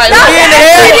 Yeah, like be in the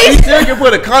hair. You still can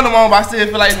put a condom on, but I still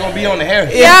feel like it's gonna be on the hair.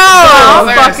 Yo, I'm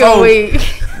fucking weak.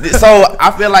 So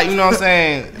I feel like, you know what I'm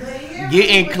saying,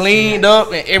 getting cleaned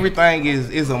up and everything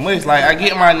is a must. Like I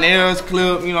get my nails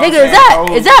clipped, you know. Nigga, is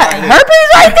that herpes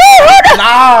right there?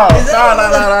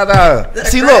 No.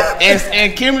 See, look,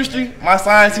 in chemistry, my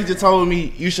science teacher told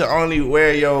me you should only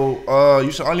wear your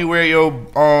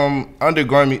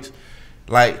undergarments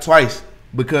like twice.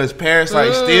 Because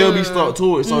parasites still be stuck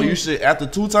to it, so you should, after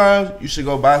 2 times, you should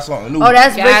go buy something new. Oh,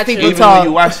 that's rich people even talk. When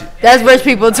you wash it. That's rich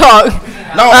people talk.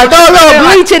 No, throw a little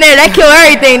bleach in there, that kill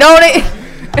everything, don't it?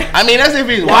 I mean, that's if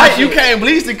it's white. You can't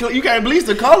bleach the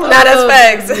color. Nah, that's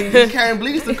facts. You can't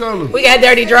bleach the color. We got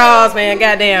dirty draws, man.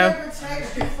 Goddamn. It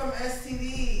protects you from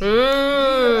STDs.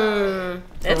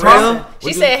 That's real.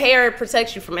 She said hair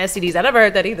protects you from STDs. I never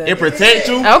heard that either. It protects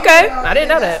you? Okay, I didn't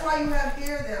know that. That's why you have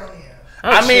hair down here. Oh,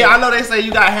 I mean, I know they say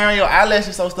you got hair on your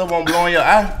eyelashes, so stuff won't blow in your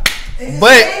eye.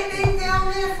 But same thing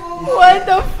down there for what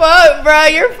the fuck, bro?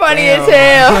 You're funny as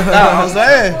hell. I'm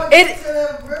saying.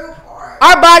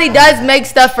 Our body does make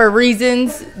stuff for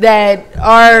reasons that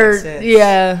are,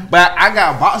 yeah. But I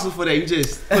got boxes for that. You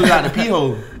just pull it out the pee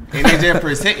hole, and they just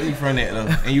protect me from that, though.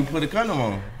 And you put a condom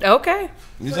on. Okay.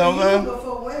 You know what I'm saying? But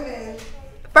for women,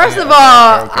 first of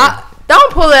all,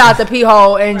 don't pull it out the pee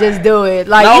hole and just do it.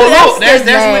 Like, no, look,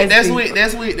 that's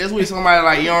with somebody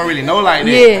like you don't really know like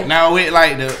that. Yeah. Now with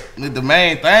like the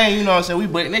main thing, you know what I'm saying, we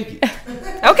butt naked.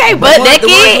 Okay, butt naked. The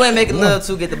ones you ain't making love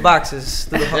to get the boxes.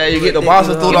 Yeah, you get the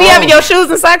boxes through the You be having your shoes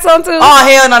and socks on too? Oh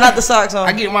hell no, not the socks on.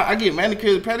 I get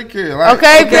manicures, pedicures. Like,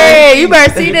 okay, you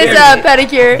better see this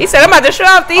pedicure. He said I'm about to show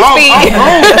off these feet.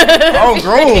 I'm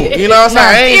grown. You know what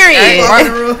I'm saying?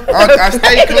 I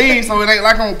stay clean, so it ain't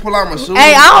like I'm gonna pull out my shoes.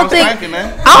 Hey, I don't think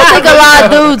a lot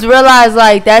of dudes realize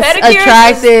like that's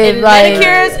attractive. Like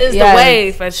manicures is the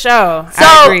way for sure.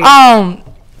 So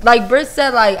like Britt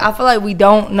said, like I feel like we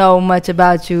don't know much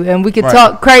about you, and we could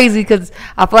talk crazy because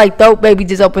I feel like Dope Baby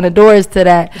just opened the doors to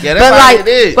that. Yeah, that's how it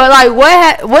is. But like,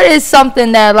 what is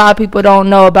something that a lot of people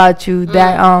don't know about you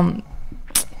that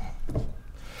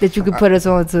that you could put us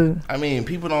on to? I mean,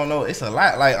 people don't know. It's a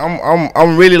lot. Like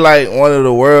I'm really like one of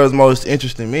the world's most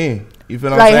interesting men. You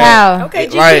feel what I'm saying? Like how? Okay,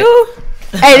 like,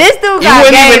 hey, this dude got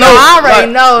game. I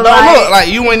already know. No, look, like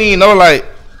you wouldn't even know. Like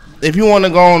if you want to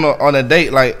go on a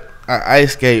date, like I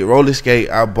ice skate, roller skate,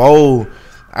 I bowl.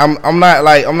 I'm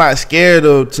not scared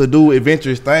to do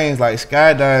adventurous things like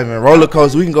skydiving, roller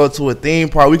coasters. We can go to a theme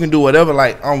park. We can do whatever.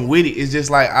 Like I'm with it. It's just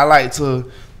like I like to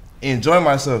enjoy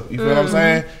myself. You feel what I'm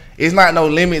saying? It's not no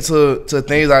limit to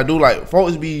things I do. Like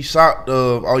folks be shocked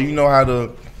of, oh, you know how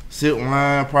to sip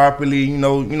wine properly. You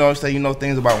know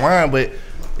things about wine, but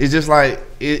it's just like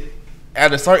it.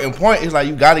 At a certain point, it's like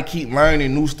you got to keep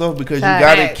learning new stuff because you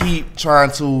got to keep trying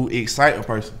to excite a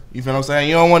person. You feel what I'm saying?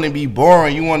 You don't want to be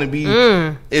boring. You want to be.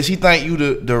 If she think you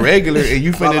the regular and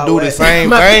you finna do the same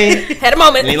thing, had a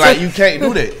moment. Then like you can't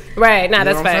do that. Right? Nah,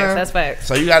 that's facts. That's facts.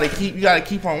 So you gotta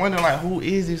keep on wondering like, who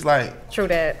is this? Like, true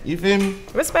that. You feel me?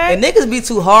 Respect. And niggas be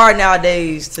too hard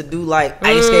nowadays to do like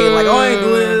ice skating. Like, oh, I ain't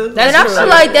doing it. And I feel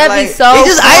like that be so. It's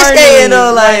just ice skating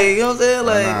though. Like, you know what I'm saying?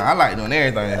 Like, I like doing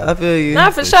everything. I feel you.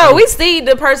 Not for sure. We see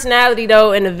the personality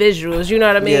though in the visuals. You know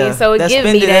what I mean? Yeah, so it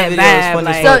gives me that vibe.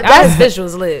 Like, so that's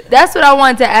visuals lit. That's what I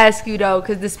wanted to ask you though,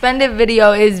 because the Spend It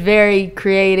video is very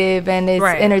creative and it's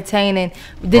entertaining.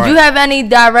 Did you have any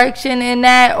direction in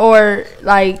that or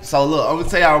like? So look, I'm gonna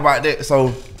tell y'all about that.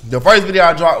 So The first video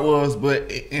I dropped was,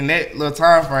 but in that little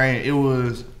time frame, it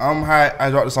was I'm Hot. I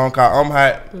dropped a song called I'm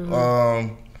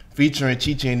Hot, featuring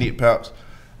Chichi and Nick Paps.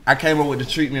 I came up with the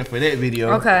treatment for that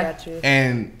video. Okay. Gotcha.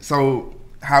 And so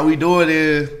how we do it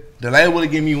is the label will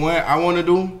give me one I want to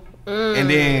do, and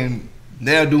then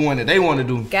they'll do one that they want to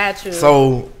do. Gotcha.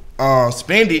 So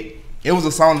Spend It. It was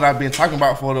a song that I've been talking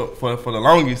about for the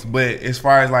longest, but as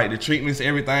far as like the treatments and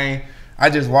everything, I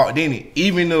just walked in it.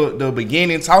 Even the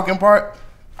beginning talking part,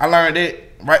 I learned that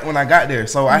right when I got there.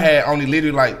 So I had only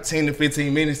literally like 10 to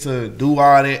 15 minutes to do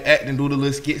all that, act and do the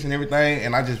little skits and everything,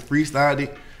 and I just freestyled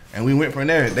it, and we went from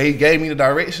there. They gave me the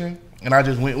direction, and I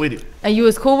just went with it. And you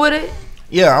was cool with it?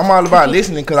 Yeah, I'm all about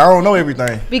listening because I don't know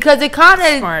everything. Because it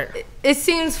kind of, it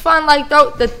seems fun like Throw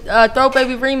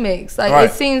Baby remix. Like Right.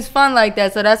 It seems fun like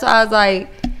that. So that's why I was like,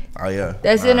 Oh yeah,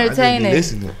 that's I just be entertaining.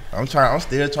 listening. I'm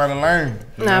still trying to learn.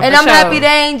 Nah, And for I'm sure. happy they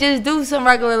ain't just do some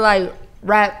regular like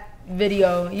rap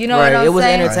video. You know Right, what I'm it was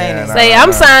saying? entertaining. Nah, Say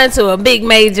I'm signed to a big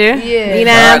major. Yeah. You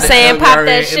know Nah, what I'm saying? that- Pop that-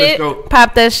 that in the shit. scope.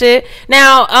 Pop that shit.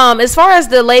 Now, as far as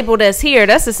the label that's here,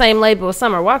 that's the same label as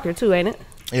Summer Walker too, ain't it?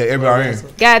 Yeah, everybody in.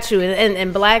 Got you.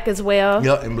 And Black as well.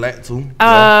 Yep, and Black too.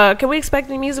 Yeah. Can we expect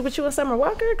any music with you and Summer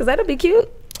Walker? Because that'll be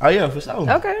cute. Oh yeah, for sure.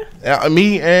 Okay.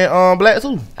 Me and Black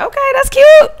too. Okay, that's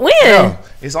cute. When? Yeah,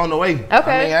 it's on the way.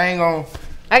 Okay. I mean,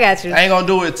 I got you. I ain't gonna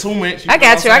do it too much. I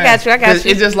got you, I got you, I got 'Cause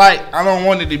you. It's just like I don't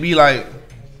want it to be like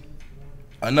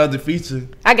another feature.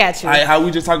 I got you. Like how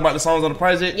we just talk about the songs on the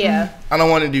project. Yeah. I don't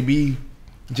want it to be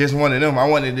just one of them. I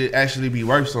want it to actually be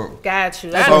worth something. Got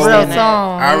you. That's I a real understand that.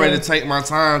 song. I already take my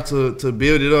time to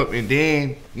build it up and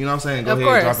then, you know what I'm saying, go Of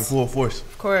ahead and drop it course. full force.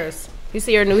 Of course. You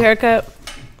see her new haircut?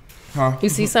 Huh? You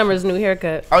see Summer's new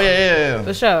haircut? Oh yeah.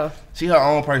 For sure. She her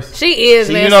own person. She is,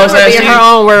 See, man. you know what I'm Summer be saying? in her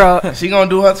own world. She gonna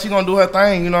do her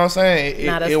thing, you know what I'm saying?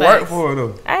 Nah, that's It worked facts. for her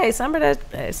though. Hey, Summer that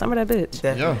bitch.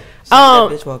 Yeah. That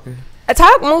bitch walker.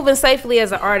 Talk moving safely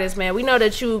as an artist, man. We know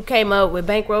that you came up with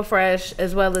Bankroll Fresh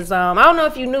as well as I don't know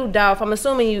if you knew Dolph. I'm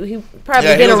assuming he probably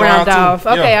Yeah, he been was around around Dolph. too.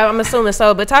 Okay, Yeah. I'm assuming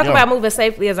so. But talk Yeah. about moving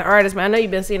safely as an artist, man. I know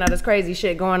you've been seeing all this crazy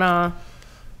shit going on.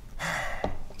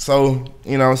 So,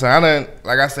 you know what I'm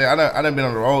saying? I done been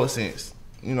on the road since,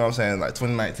 you know what I'm saying, like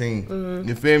 2019.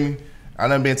 You feel me? I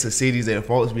done been to cities that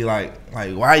folks be like, why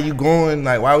are you going?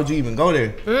 Like, why would you even go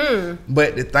there?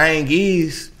 But the thing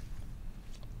is,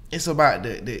 it's about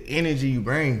the energy you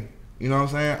bring. You know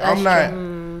what I'm saying?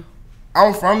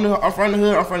 I'm from the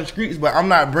hood, I'm from the streets, but I'm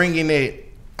not bringing that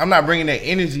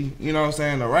energy, you know what I'm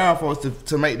saying, around folks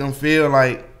to make them feel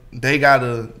like they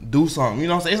gotta do something. You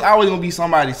know what I'm saying? It's always gonna be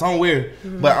somebody somewhere,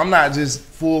 but I'm not just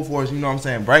full force, you know what I'm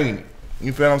saying, bringing it.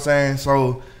 You feel what I'm saying?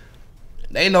 So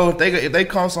they know if they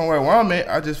come somewhere where I'm at,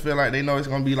 I just feel like they know it's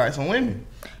gonna be like some women.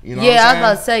 You know what Yeah, I I'm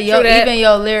was about to say, True that. even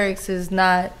your lyrics is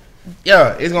not.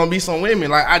 Yeah, it's gonna be some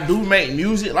women. Like I do make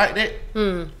music like that,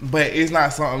 but it's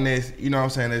not something that's, you know what I'm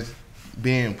saying, that's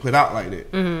being put out like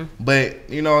that. But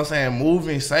you know what I'm saying,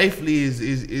 moving safely is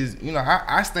you know,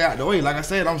 I stay out the way. Like I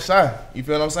said, I'm shy. You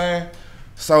feel what I'm saying?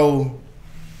 So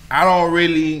I don't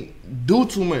really do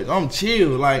too much. I'm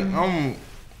chill. Like I'm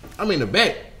in the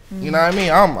back. You know what I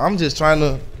mean? I'm just trying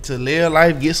to live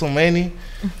life, get some money,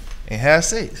 and have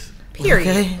sex. Period.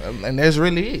 Okay. And that's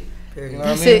really it. You know what I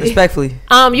That's mean? it. Respectfully.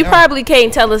 You probably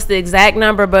can't tell us the exact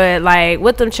number, but like,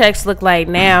 what them checks look like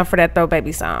now for that Throw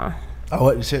Baby song? Oh,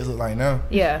 what the checks look like now?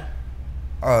 Yeah.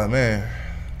 Oh man,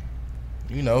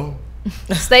 you know.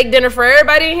 Steak dinner for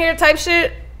everybody in here type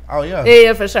shit? Oh yeah.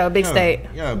 Yeah, for sure. Big steak.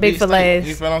 Yeah, big steak. fillets.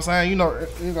 You feel what I'm saying? You know.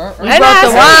 We Hey, brought nah, the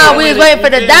say wine. it. We was waiting for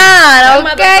the That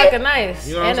dine. Okay. motherfucker nice.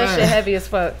 You know what And I'm that shit saying? heavy as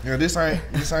fuck. Yeah, this ain't.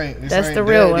 That's ain't the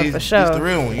real that. one This- for sure. This the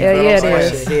real one. You Yeah, feel yeah, what I'm it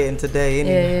saying? is. Shit hitting today.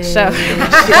 Anyway. Sure.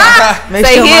 Make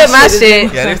Say sure hit my is-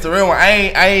 shit. Yeah, this the real one. I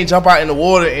ain't jump out in the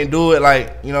water and do it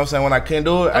like, you know what I'm saying, when I couldn't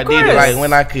do it. I did it course. like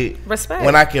when I could. Respect.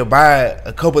 When I could buy it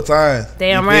a couple times.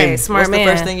 Damn You feel me? right. Smart What's man.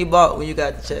 the first thing you bought when you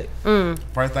got the check?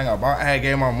 First thing I bought, I had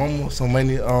gave my mama some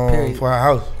money Period. for her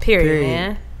house. Period,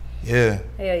 man. Yeah.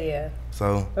 Hell yeah.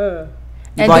 So You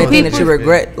And bought do anything that you people-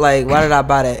 regret? Like, why did I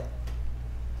buy that?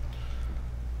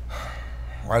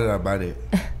 why did I buy that?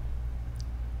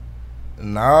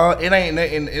 No, it ain't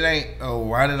nothing. It ain't.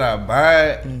 Why did I buy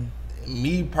it?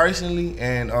 Me personally,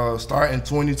 and starting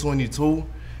 2022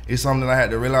 is something that I had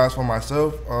to realize for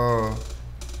myself. You know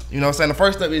what I'm saying? The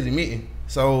first step is admitting.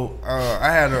 So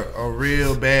I had a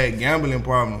real bad gambling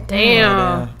problem.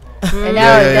 Damn. And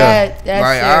that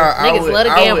Like Niggas love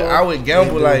to gamble. I would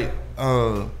gamble like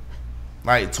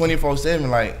 24/7.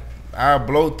 Like I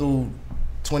blow through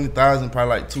 20,000 probably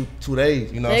like two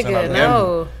days. You know what I'm saying? I Nigga, was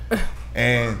gambling. no.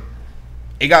 And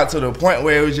it got to the point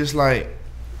where it was just like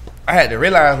I had to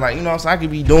realize, like, you know what I'm saying, I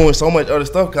could be doing so much other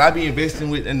stuff because I be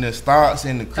investing in the stocks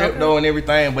and the crypto and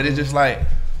everything, but it's just like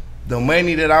the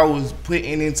money that I was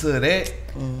putting into that,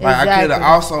 like I could have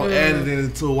also added it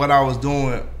into what I was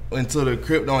doing into the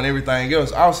crypto and everything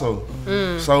else also.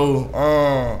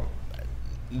 So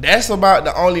that's about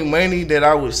the only money that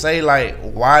I would say, like,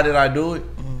 why did I do it?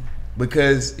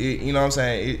 Because you know what I'm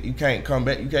saying, you can't come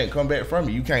back. You can't come back from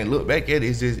it. You can't look back at it.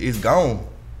 It's just, it's gone.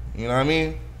 You know what I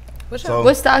mean?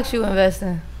 What stocks you invest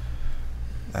in?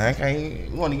 I can't.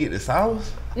 You want to get the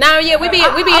sauce? No, yeah, we be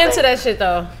into that shit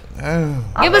though.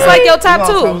 Give us like your top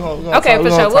two. Okay, for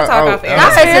sure. We'll talk off air.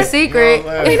 That's a secret.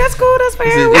 Hey, that's cool. That's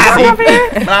fair. We'll talk off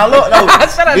air. Nah, look,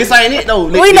 no, this ain't it though.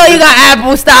 We know you got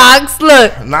Apple stocks.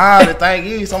 Look. Nah, the thing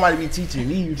is, somebody be teaching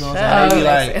me. You know what I'm saying?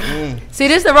 They be like, see,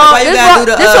 this the wrong. This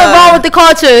what's wrong with the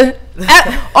culture.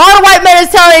 All the white men is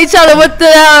telling each other what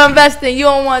to invest in. You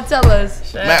don't want to tell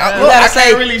us. Man, I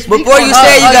can't really speak before you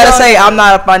say it, you gotta say I'm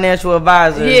not a financial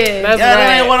advisor. Yeah, that's that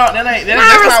right. ain't what I, that ain't. That's Nah,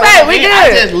 not respect, what I we mean. good.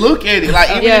 I just look at it. Like,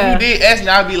 even Yeah. if you did ask me,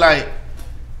 I'd be like,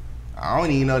 I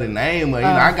don't even know the name, but you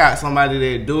know, I got somebody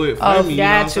that do it for me. You know what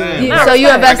I'm saying? Nah, so you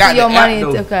I invested got your the money app,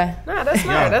 into, though. okay. Nah, that's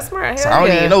smart. Yeah. That's smart. So Hell I don't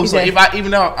yeah. even know. So if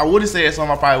even though I would have said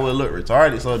something, I probably would look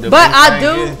retarded. So the But main I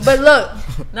thing do. is- But look,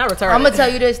 Not retarded. I'm gonna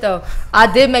tell you this though. I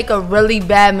did make a really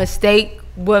bad mistake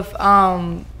with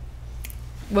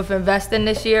investing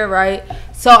this year, right?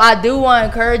 So I do want to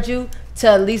encourage you to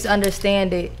at least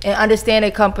understand it and understand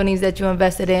the companies that you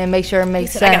invested in and make sure it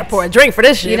makes sense. I gotta pour a drink for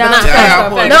this shit. You know but what not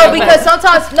I'm saying? fast. No, because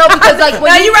sometimes like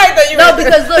when you right though. You right.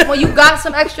 because look, when you got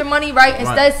some extra money, right,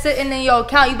 instead of sitting in your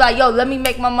account, you be like, yo, let me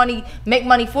make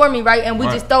money for me, right? And we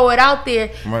just throw it out there,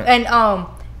 and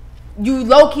you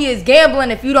low key is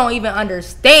gambling if you don't even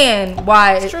understand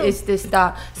why it's this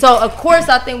stock. So of course,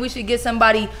 I think we should get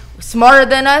somebody smarter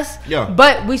than us. Yeah.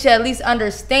 But we should at least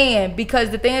understand, because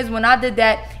the thing is, when I did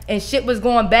that and shit was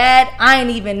going bad, I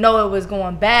didn't even know it was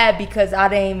going bad because I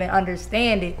didn't even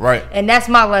understand it. Right. And that's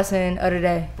my lesson of the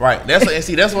day. Right. That's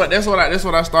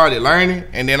what I started learning,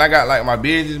 and then I got like my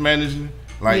business manager.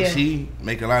 Like she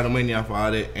make a lot of money off of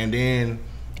all that, and then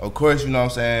of course, you know what I'm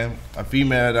saying, a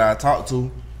female that I talked to,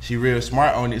 she real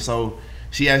smart on it, so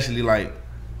she actually like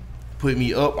put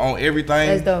me up on everything.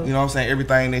 That's dope. You know what I'm saying,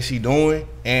 everything that she doing,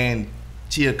 and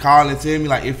she'll call and tell me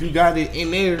like, if you got it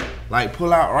in there, like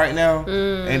pull out right now,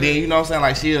 and then you know what I'm saying,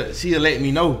 like she'll let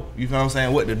me know. You know what I'm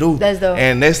saying, what to do. That's dope.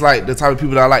 And that's like the type of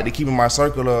people that I like to keep in my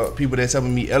circle of people that's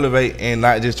helping me elevate and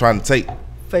not just trying to take.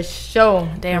 For sure.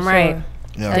 Damn For right. sure.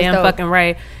 Yeah. Damn dope. fucking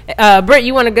right. Britt,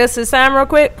 you want to guess his time real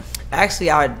quick?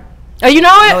 Actually, I Oh, you know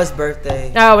know it? his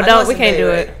birthday. Oh, I know don't. it's We a can't day, do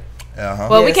right? it. Uh-huh.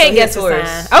 Well, Yeah, we so can't he a guess his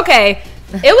Taurus. time. Okay.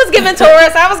 It was given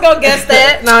Taurus. I was gonna guess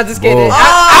that. No, just kidding. Bull.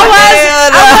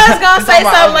 I was gonna say talking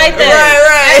about- something like that.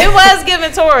 Right. It was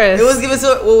given Taurus. It was given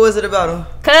to. What was it about him?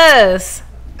 Cuz.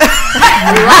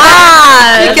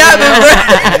 He got me, bro.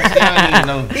 I don't even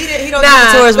know. He don't Nah,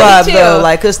 give me Taurus but he vibes chill. though,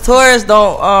 like, cause Taurus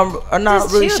don't are not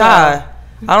Just really chill, shy.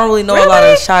 I don't really know a lot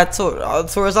Really? of shy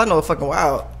Taurus. I know fucking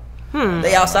wild.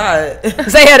 They outside.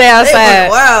 Say it They outside.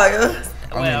 fucking wild, yo.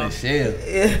 I'm in the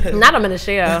shell. Not I'm in the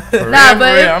shell. For Nah, real,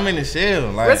 but- for real, I'm in the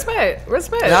shell. Like,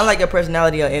 Respect. And I like your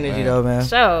personality or energy though, man. I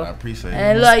Show. appreciate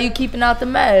And it. like, you keeping out the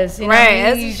mess. You know what I Right. mean?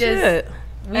 As You you just should.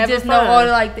 We Having just know fun. all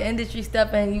like the industry stuff,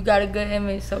 and you got a good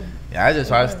image. So Yeah, I just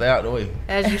try to stay out the way.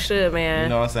 As you should, man. You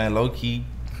know what I'm saying? Low key,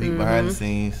 creep behind the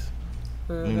scenes.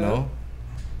 You know?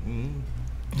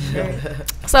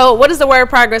 So, what does the word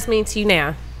progress mean to you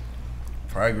now?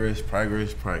 Progress. You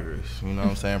know what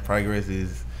I'm saying? Progress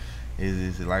is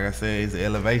like I said, it's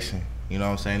elevation. You know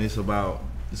what I'm saying? It's about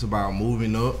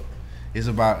moving up. It's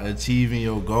about achieving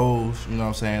your goals, you know what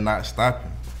I'm saying, not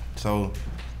stopping. So,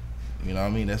 you know what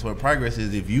I mean? That's what progress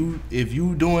is. If you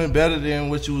doing better than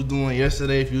what you was doing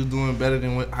yesterday, if you was doing better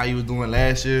than how you was doing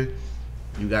last year,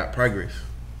 you got progress.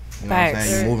 You know what I'm Facts.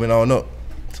 saying? You're moving on up.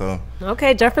 So,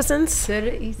 Okay, Jeffersons. to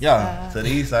the east yeah, side. to the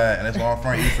east side, and that's why I'm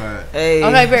from east side. Hey.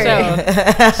 Okay, very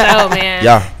Show, man.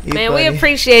 Yeah. Man, we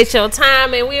appreciate your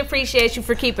time, and we appreciate you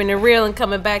for keeping it real and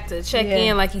coming back to check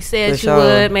in like you said For you sure.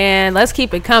 would, man. Let's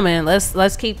keep it coming.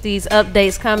 Let's keep these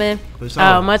updates coming. For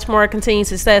sure. Much more continued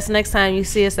success. Next time you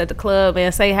see us at the club,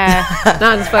 man, say hi. No,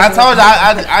 I'm just I fucking told you,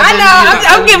 I know.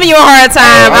 I'm giving you a hard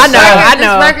time. I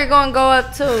know. This record gonna go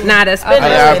up too. Nah, that's I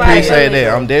business. appreciate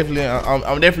that.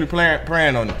 I'm definitely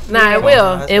praying on it. Nah, it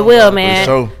will. That's It no will, problem. man.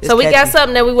 For sure. So we got catchy.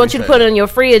 something that we want you to put on your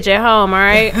fridge at home, all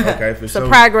right? Okay, for It's a sure.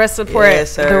 progress support.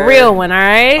 Yes, sir. The real one, all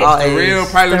right? All The A's. real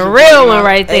progress. The report, real you one know?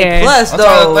 right Hey, there. plus I'm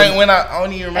trying though. to think when I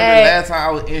don't even remember the last time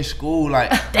I was in school. Like,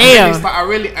 Damn.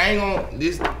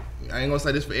 I ain't gonna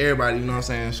say this for everybody. You know what I'm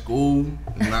saying? School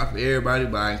is not for everybody,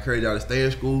 but I encourage y'all to stay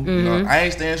in school. You know, I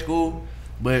ain't staying in school,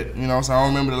 But you know what I'm saying, I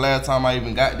don't remember the last time I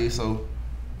even got this, so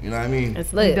you know what I mean.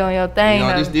 It's lit. You doing your thing. You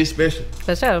know, this special.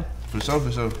 For sure. For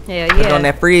sure. Yeah, Put it on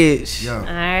that fridge. Yeah. All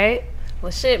right.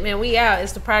 Well, shit, man, we out.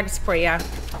 It's the progress report, y'all.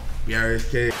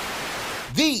 BRS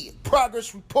Kash. The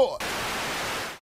Progress Report.